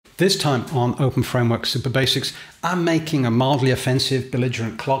This time on openFrameworks superBasics, I'm making a mildly offensive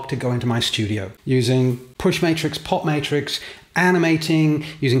belligerent clock to go into my studio using PushMatrix, PopMatrix, animating,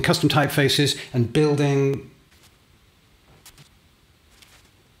 using custom typefaces, and building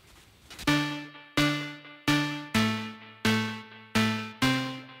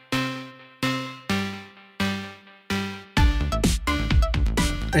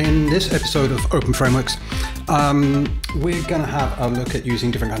In this episode of openFrameworks, we're going to have a look at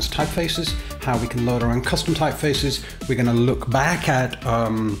using different kinds of typefaces, how we can load our own custom typefaces. We're going to look back at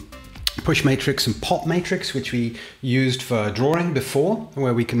PushMatrix and PopMatrix, which we used for drawing before,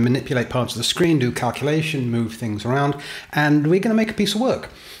 where we can manipulate parts of the screen, do calculation, move things around, and we're going to make a piece of work,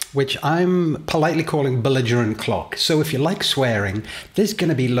 which I'm politely calling belligerent clock. So if you like swearing, there's going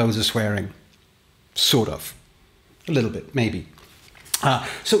to be loads of swearing. Sort of. A little bit, maybe.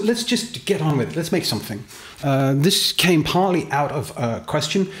 So let's just get on with it. Let's make something. This came partly out of a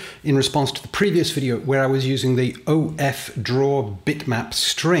question in response to the previous video where I was using the ofDraw bitmap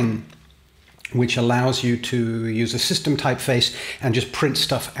string, which allows you to use a system typeface and just print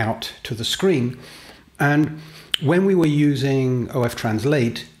stuff out to the screen. And when we were using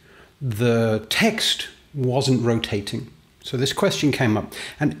ofTranslate, the text wasn't rotating. So this question came up,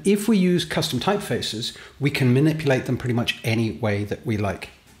 and if we use custom typefaces, we can manipulate them pretty much any way that we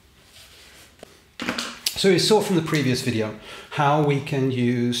like. So you saw from the previous video how we can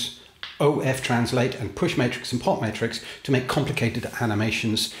use ofTranslate and PushMatrix and PopMatrix to make complicated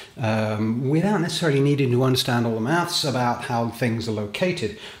animations without necessarily needing to understand all the maths about how things are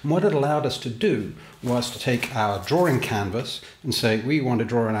located. And what it allowed us to do was to take our drawing canvas and say, we want to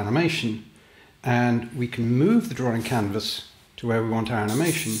draw an animation. And we can move the drawing canvas to where we want our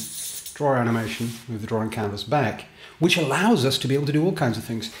animation, draw our animation, move the drawing canvas back, which allows us to be able to do all kinds of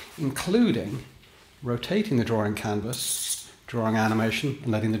things, including rotating the drawing canvas, drawing animation,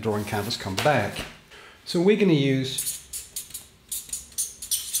 and letting the drawing canvas come back. So we're going to use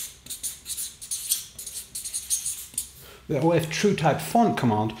the ofTrueTypeFont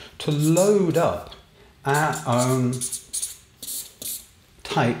command to load up our own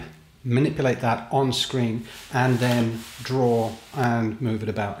type, manipulate that on screen, and then draw and move it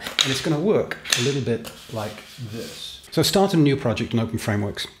about. And it's going to work a little bit like this. So start a new project in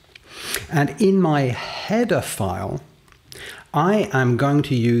openFrameworks. And in my header file, I am going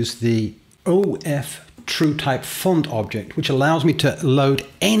to use the ofTrueTypeFont object, which allows me to load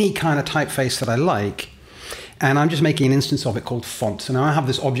any kind of typeface that I like. And I'm just making an instance of it called font. So now I have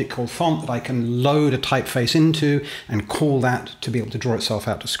this object called font that I can load a typeface into and call that to be able to draw itself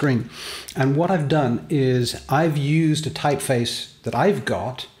out to screen. And what I've done is I've used a typeface that I've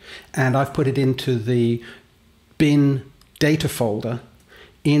got and I've put it into the bin data folder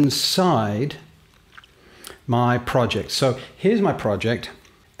inside my project. So here's my project,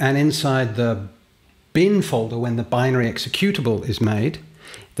 and inside the bin folder, when the binary executable is made,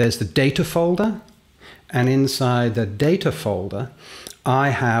 there's the data folder. And inside the data folder, I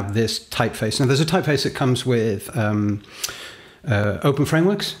have this typeface. Now, there's a typeface that comes with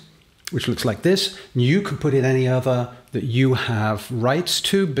openFrameworks, which looks like this. You could put in any other that you have rights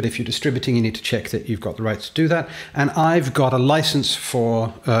to, but if you're distributing, you need to check that you've got the rights to do that. And I've got a license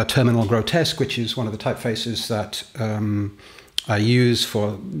for Terminal Grotesque, which is one of the typefaces that I use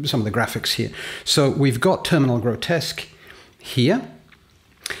for some of the graphics here. So we've got Terminal Grotesque here.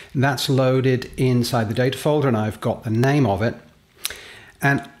 That's loaded inside the data folder, and I've got the name of it.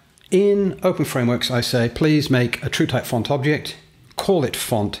 And in openFrameworks, I say, please make a TrueTypeFont object, call it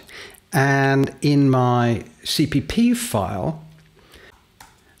font. And in my CPP file,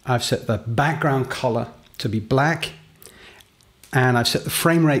 I've set the background color to be black, and I've set the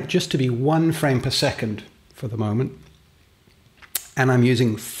frame rate just to be 1 frame per second for the moment. And I'm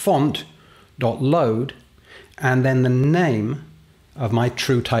using font.load, and then the name of my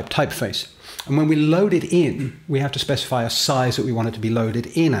TrueType typeface. And when we load it in, we have to specify a size that we want it to be loaded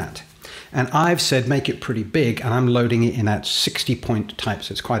in at. And I've said make it pretty big, and I'm loading it in at 60-point type,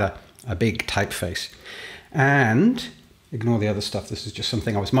 so it's quite a big typeface. And ignore the other stuff, this is just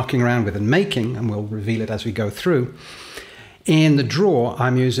something I was mucking around with and making, and we'll reveal it as we go through. In the draw,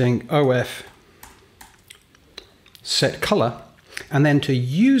 I'm using of set color, and then to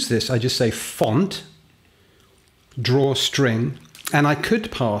use this, I just say font, draw string, and I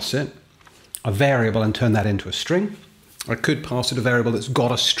could pass it a variable and turn that into a string. I could pass it a variable that's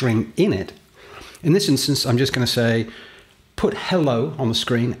got a string in it. In this instance, I'm just going to say, put hello on the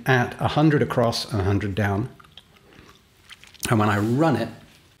screen at 100 across and 100 down. And when I run it,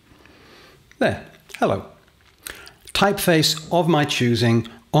 there, hello. Typeface of my choosing,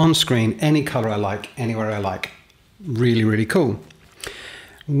 on screen, any color I like, anywhere I like. Really, really cool.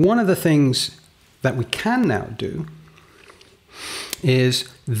 One of the things that we can now do is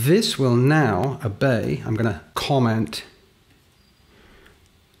this will now obey. I'm going to comment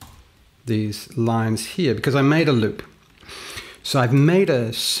these lines here because I made a loop. So I've made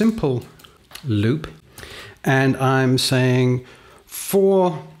a simple loop and I'm saying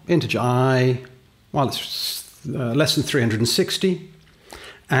for integer I, well, it's less than 360,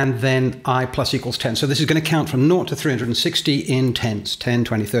 and then I plus equals 10. So this is going to count from 0 to 360 in tens, 10,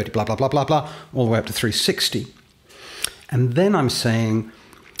 20, 30, blah, blah, blah, blah, blah, all the way up to 360. And then I'm saying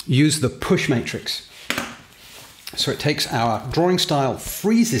use the push matrix. So it takes our drawing style,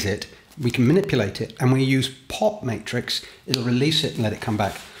 freezes it, we can manipulate it, and when we use PopMatrix, it'll release it and let it come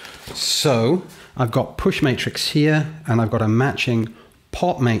back. So I've got push matrix here, and I've got a matching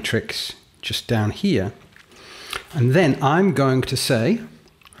PopMatrix just down here. And then I'm going to say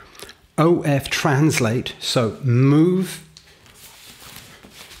ofTranslate, so move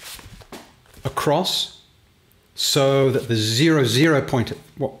across so that the 0, 0 point,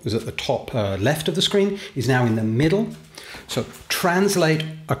 what was at the top left of the screen, is now in the middle. So translate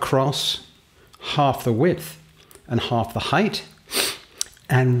across half the width and half the height.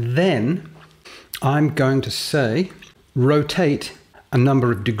 And then I'm going to say rotate a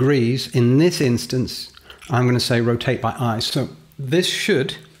number of degrees. In this instance, I'm going to say rotate by I. So this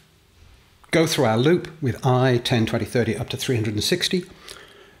should go through our loop with I, 10, 20, 30, up to 360.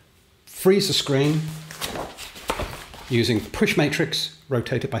 Freeze the screen using push matrix,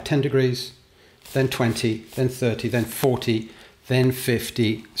 rotate it by 10 degrees, then 20, then 30, then 40, then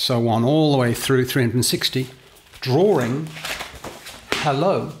 50, so on, all the way through 360, drawing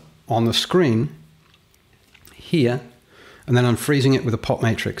hello on the screen here, and then I'm freezing it with a pop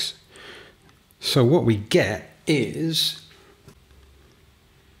matrix. So what we get is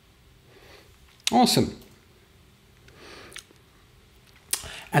awesome.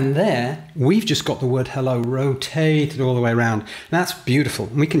 And there, we've just got the word hello rotated all the way around. That's beautiful.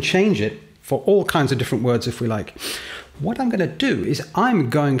 We can change it for all kinds of different words if we like. What I'm going to do is I'm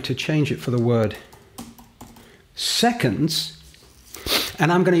going to change it for the word seconds,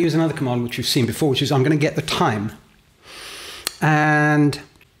 and I'm going to use another command which you've seen before, which is I'm going to get the time. And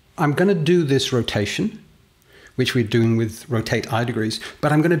I'm going to do this rotation, which we're doing with rotate I degrees,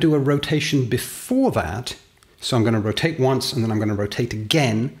 but I'm going to do a rotation before that. So I'm going to rotate once, and then I'm going to rotate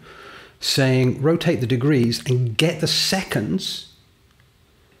again, saying rotate the degrees and get the seconds.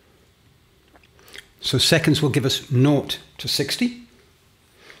 So seconds will give us 0 to 60,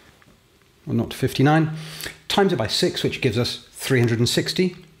 or 0 to 59, times it by 6, which gives us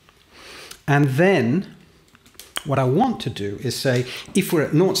 360. And then what I want to do is say, if we're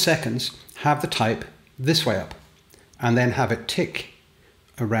at 0 seconds, have the type this way up, and then have it tick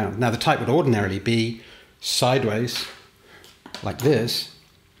around. Now the type would ordinarily be sideways, like this.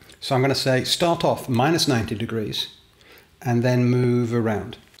 So I'm going to say start off minus 90 degrees, and then move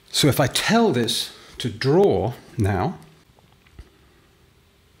around. So if I tell this to draw now,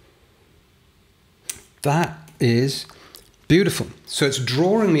 that is beautiful. So it's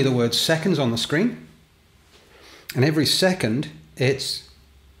drawing me the word seconds on the screen, and every second it's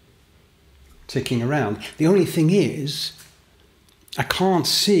ticking around. The only thing is, I can't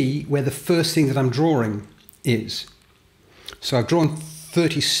see where the first thing that I'm drawing is. So I've drawn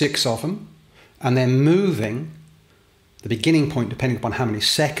 36 of them, and they're moving the beginning point depending upon how many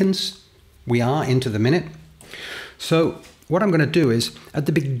seconds we are into the minute. So what I'm going to do is, at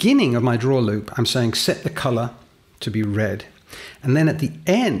the beginning of my draw loop, I'm saying set the color to be red. And then at the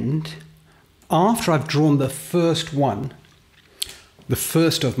end, after I've drawn the first one, the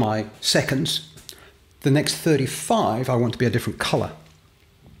first of my seconds, the next 35 I want to be a different color.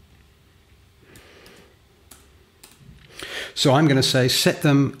 So I'm going to say set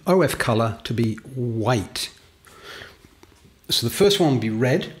them OF color to be white. So the first one will be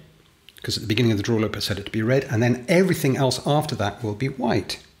red, because at the beginning of the draw loop I set it to be red, and then everything else after that will be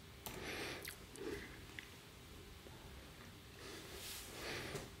white.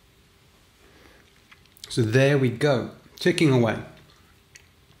 So there we go, ticking away.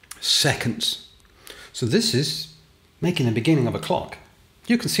 Seconds. So this is making the beginning of a clock.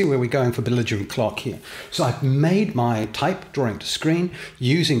 You can see where we're going for belligerent clock here. So I've made my type, drawing to screen,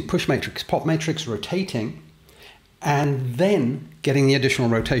 using push matrix, pop matrix, rotating, and then getting the additional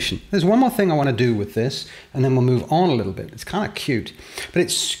rotation. There's one more thing I want to do with this, and then we'll move on a little bit. It's kind of cute, but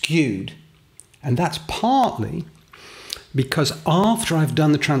it's skewed. And that's partly because after I've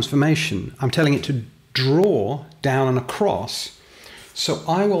done the transformation, I'm telling it to draw down and across. So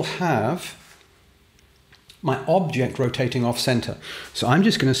I will have my object rotating off center. So I'm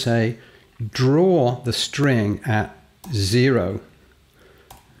just going to say draw the string at 0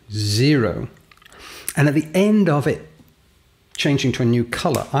 0. And at the end of it changing to a new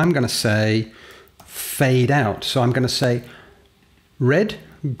color, I'm going to say fade out. So I'm going to say red,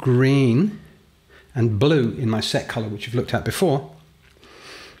 green, and blue in my set color, which you've looked at before.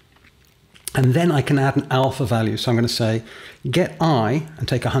 And then I can add an alpha value. So I'm going to say get I and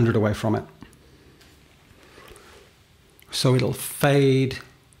take 100 away from it. So it'll fade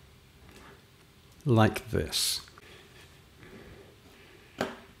like this.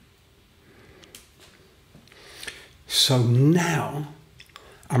 So now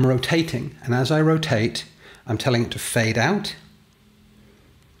I'm rotating, and as I rotate, I'm telling it to fade out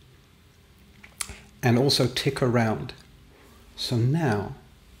and also tick around. So now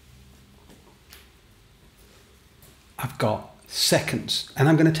I've got seconds, and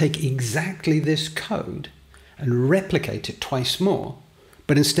I'm going to take exactly this code and replicate it twice more.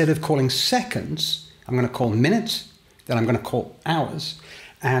 But instead of calling seconds, I'm going to call minutes, then I'm going to call hours,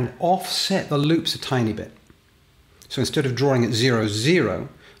 and offset the loops a tiny bit. So instead of drawing at 0, 0,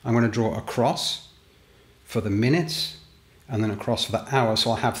 I'm going to draw across for the minutes and then across for the hours. So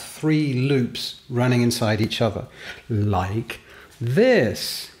I'll have 3 loops running inside each other, like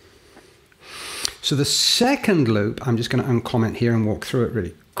this. So the second loop, I'm just going to uncomment here and walk through it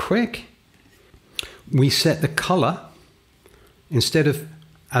really quick. We set the color, instead of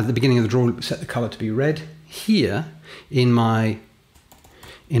at the beginning of the draw loop, set the color to be red. Here in my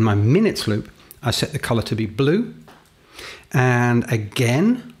minutes loop, I set the color to be blue. And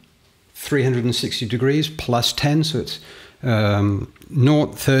again, 360 degrees plus 10, so it's 0,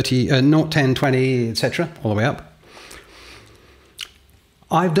 30, 0, 10, 20, etc., all the way up.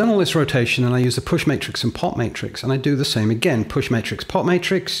 I've done all this rotation, and I use the push matrix and pop matrix, and I do the same again. Push matrix, pop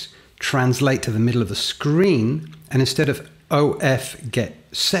matrix, translate to the middle of the screen, and instead of OF get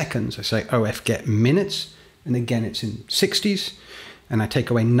seconds, I say OF get minutes, and again it's in 60s, and I take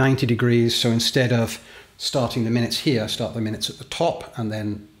away 90 degrees, so instead of starting the minutes here, start the minutes at the top and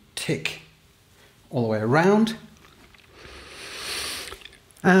then tick all the way around.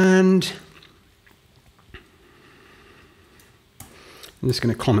 And I'm just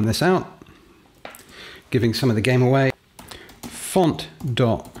going to comment this out, giving some of the game away. Font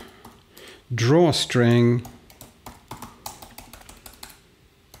dot drawString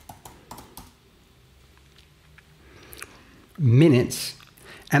minutes.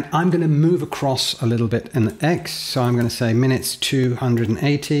 And I'm going to move across a little bit in the X. So I'm going to say minutes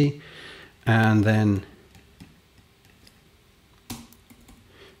 280 and then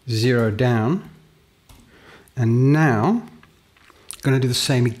 0 down. And now I'm going to do the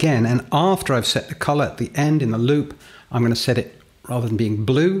same again. And after I've set the color at the end in the loop, I'm going to set it, rather than being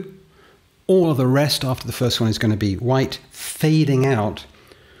blue, all of the rest after the first one is going to be white, fading out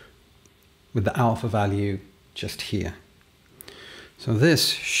with the alpha value just here. So this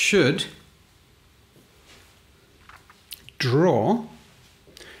should draw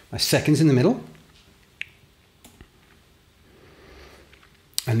my seconds in the middle.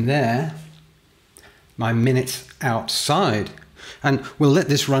 And there, my minutes outside. And we'll let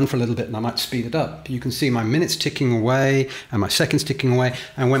this run for a little bit, and I might speed it up. You can see my minutes ticking away and my seconds ticking away.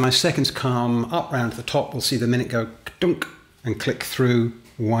 And when my seconds come up round to the top, we'll see the minute go dunk and click through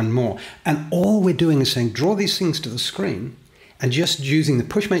one more. And all we're doing is saying, draw these things to the screen, and just using the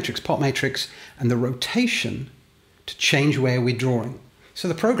push matrix, pop matrix, and the rotation to change where we're drawing. So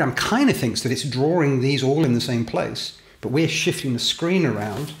the program kind of thinks that it's drawing these all in the same place, but we're shifting the screen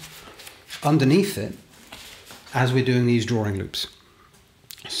around underneath it as we're doing these drawing loops.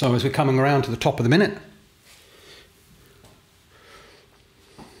 So as we're coming around to the top of the minute,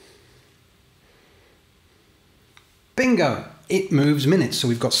 bingo, it moves minutes. So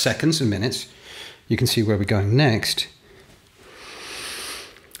we've got seconds and minutes. You can see where we're going next.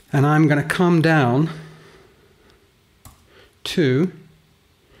 And I'm going to come down to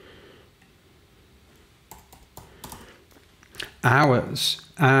hours,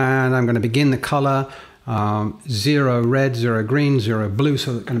 and I'm going to begin the color 0 red, 0 green, 0 blue,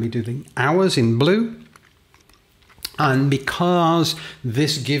 so we're going to be doing hours in blue. And because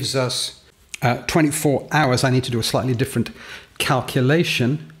this gives us 24 hours, I need to do a slightly different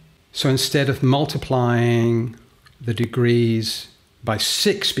calculation. So instead of multiplying the degrees by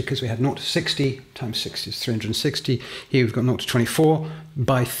 6, because we had 0 to 60 times 6 is 360. Here we've got 0 to 24.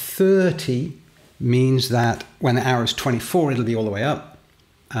 By 30 means that when the hour is 24, it'll be all the way up,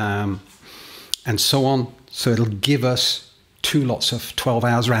 and so on. So it'll give us 2 lots of 12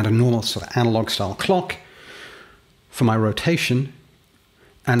 hours around a normal sort of analog style clock for my rotation.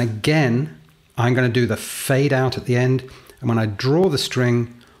 And again, I'm going to do the fade out at the end. And when I draw the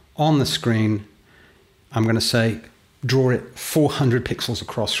string on the screen, I'm going to say draw it 400 pixels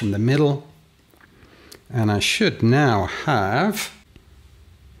across from the middle. And I should now have,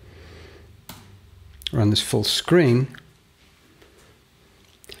 run this full screen,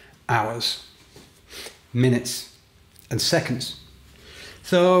 hours, minutes, and seconds.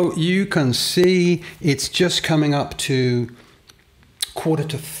 So you can see it's just coming up to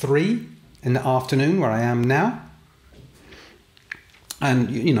 2:45 in the afternoon where I am now.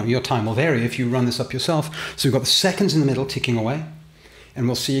 And you know, your time will vary if you run this up yourself. So we've got the seconds in the middle ticking away. And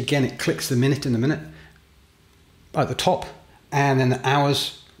we'll see again, it clicks the minute in the minute at the top, and then the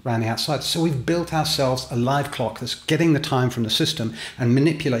hours around the outside. So we've built ourselves a live clock that's getting the time from the system and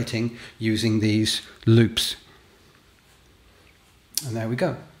manipulating using these loops. And there we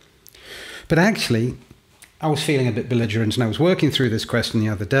go. But actually, I was feeling a bit belligerent, and I was working through this question the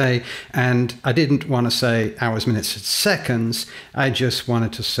other day, and I didn't want to say hours, minutes, and seconds. I just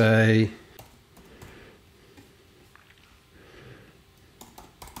wanted to say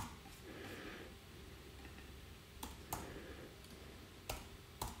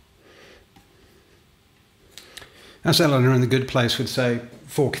as Eleanor in The Good Place would say,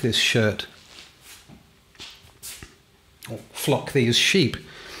 fork this shirt, or flock these sheep.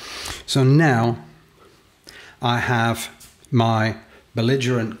 So now I have my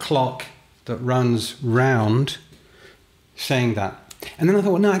belligerent clock that runs round saying that. And then I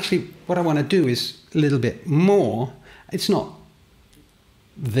thought, well, no, actually, what I want to do is a little bit more. It's not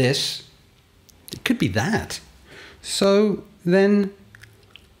this. It could be that. So then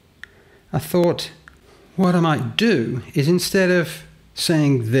I thought, what I might do is instead of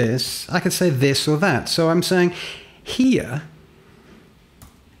saying this, I could say this or that. So I'm saying here,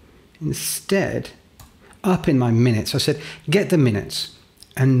 instead, up in my minutes, I said, get the minutes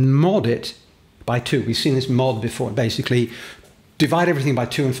and mod it by 2. We've seen this mod before. Basically, divide everything by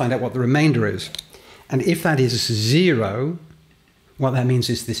 2 and find out what the remainder is. And if that is 0, what that means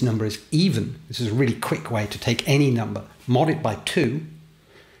is this number is even. This is a really quick way to take any number, mod it by 2,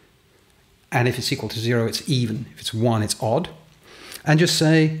 and if it's equal to 0, it's even. If it's 1, it's odd. And just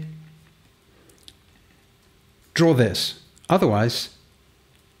say, draw this. Otherwise,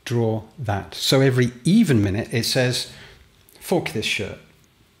 draw that. So every even minute, it says, fork this shirt.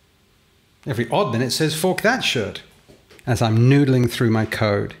 Every odd minute, it says, fork that shirt, as I'm noodling through my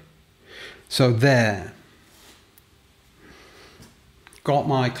code. So there. Got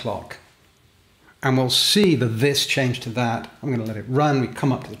my clock. And we'll see that this changed to that. I'm going to let it run. We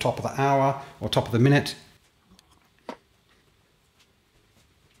come up to the top of the hour, or top of the minute.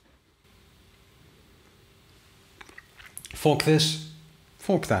 Fork this,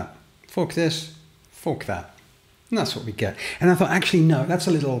 fork that, fork this, fork that. And that's what we get. And I thought, actually, no, that's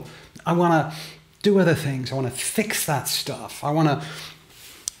a little, I want to do other things. I want to fix that stuff. I want to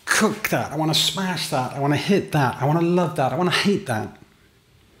cook that. I want to smash that. I want to hit that. I want to love that. I want to hate that.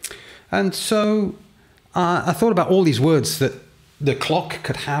 And so I thought about all these words that the clock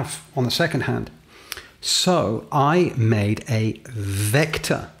could have on the second hand. So I made a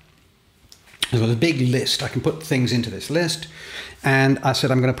vector. There's a big list. I can put things into this list. And I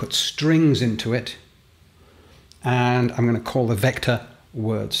said I'm going to put strings into it. And I'm going to call the vector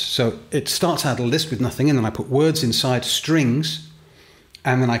words. So it starts out a list with nothing in, and I put words inside strings.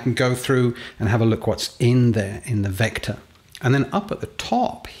 And then I can go through and have a look what's in there in the vector. And then up at the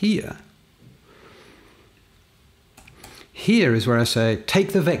top here is where I say,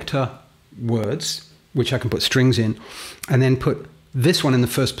 take the vector words, which I can put strings in, and then put this one in the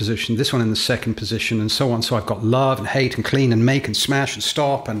first position, this one in the second position, and so on. So I've got love and hate and clean and make and smash and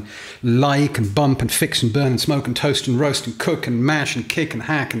stop and like and bump and fix and burn and smoke and toast and roast and cook and mash and kick and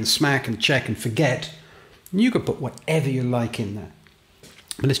hack and smack and check and forget. And you could put whatever you like in there.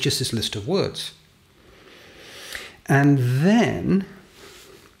 But it's just this list of words. And then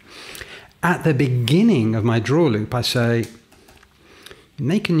at the beginning of my draw loop, I say,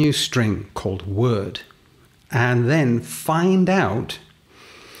 make a new string called word, and then find out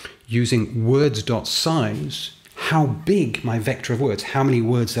using words.size how big my vector of words, how many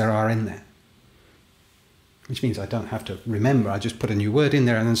words there are in there. Which means I don't have to remember, I just put a new word in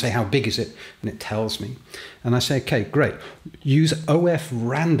there and then say how big is it, and it tells me. And I say, okay, great. Use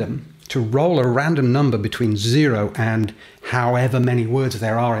ofRandom to roll a random number between 0 and however many words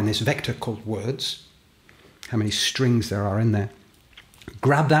there are in this vector called words, how many strings there are in there.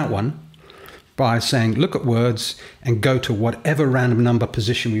 Grab that one by saying, look at words and go to whatever random number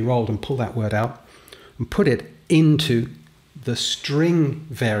position we rolled and pull that word out and put it into the string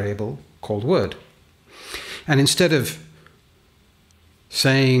variable called word. And instead of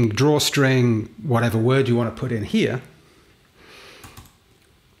saying draw string, whatever word you want to put in here,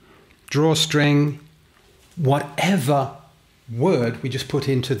 draw string whatever word we just put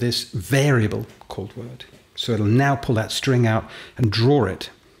into this variable called word. So it'll now pull that string out and draw it.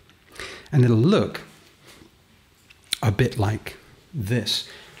 And it'll look a bit like this.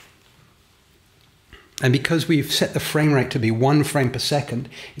 And because we've set the frame rate to be 1 frame per second,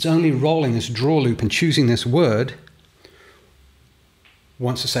 it's only rolling this draw loop and choosing this word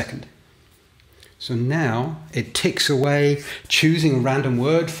once a second. So now it ticks away, choosing a random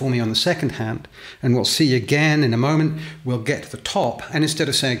word for me on the second hand, and we'll see again in a moment, we'll get to the top, and instead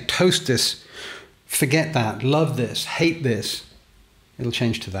of saying toast this, forget that, love this, hate this, it'll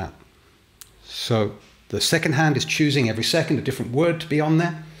change to that. So the second hand is choosing every second a different word to be on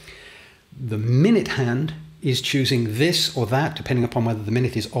there. The minute hand is choosing this or that, depending upon whether the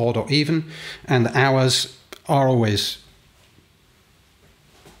minute is odd or even, and the hours are always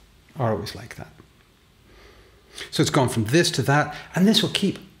like that. So it's gone from this to that, and this will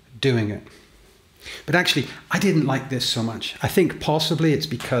keep doing it. But actually, I didn't like this so much. I think possibly it's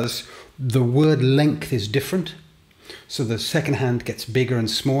because the word length is different. So the second hand gets bigger and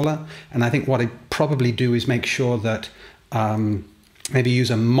smaller. And I think what I'd probably do is make sure that maybe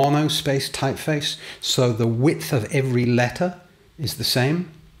use a monospace typeface. So the width of every letter is the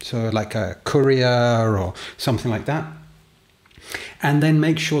same. So like a courier or something like that. And then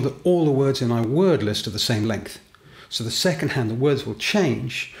make sure that all the words in my word list are the same length. So the second hand, the words will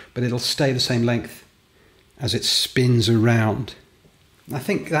change, but it'll stay the same length as it spins around. I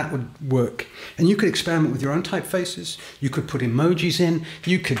think that would work. And you could experiment with your own typefaces. You could put emojis in.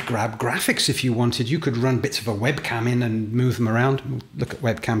 You could grab graphics if you wanted. You could run bits of a webcam in and move them around. We'll look at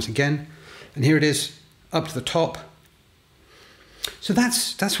webcams again. And here it is, up to the top. So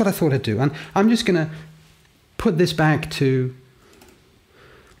that's what I thought I'd do. And I'm just going to put this back to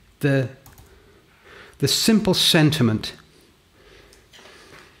the simple sentiment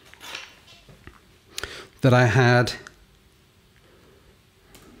that I had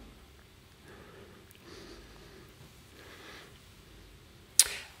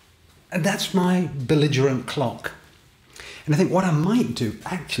and that's my belligerent clock. And I think what I might do,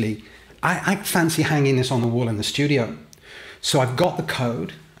 actually, I fancy hanging this on the wall in the studio. So I've got the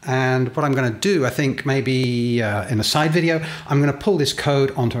code. And what I'm going to do, I think maybe in a side video, I'm going to pull this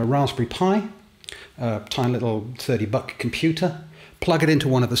code onto a Raspberry Pi, a tiny little $30 computer, plug it into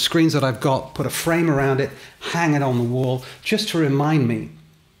one of the screens that I've got, put a frame around it, hang it on the wall, just to remind me,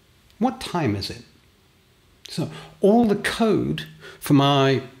 what time is it? So all the code for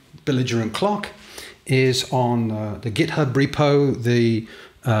my belligerent clock is on the GitHub repo,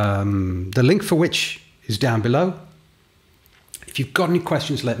 the link for which is down below. If you've got any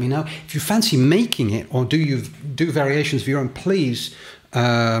questions, let me know. If you fancy making it or do variations of your own, please.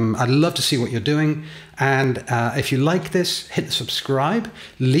 I'd love to see what you're doing. And if you like this, hit the subscribe,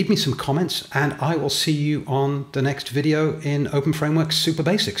 leave me some comments, and I will see you on the next video in openFrameworks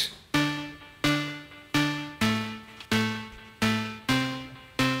superBasics.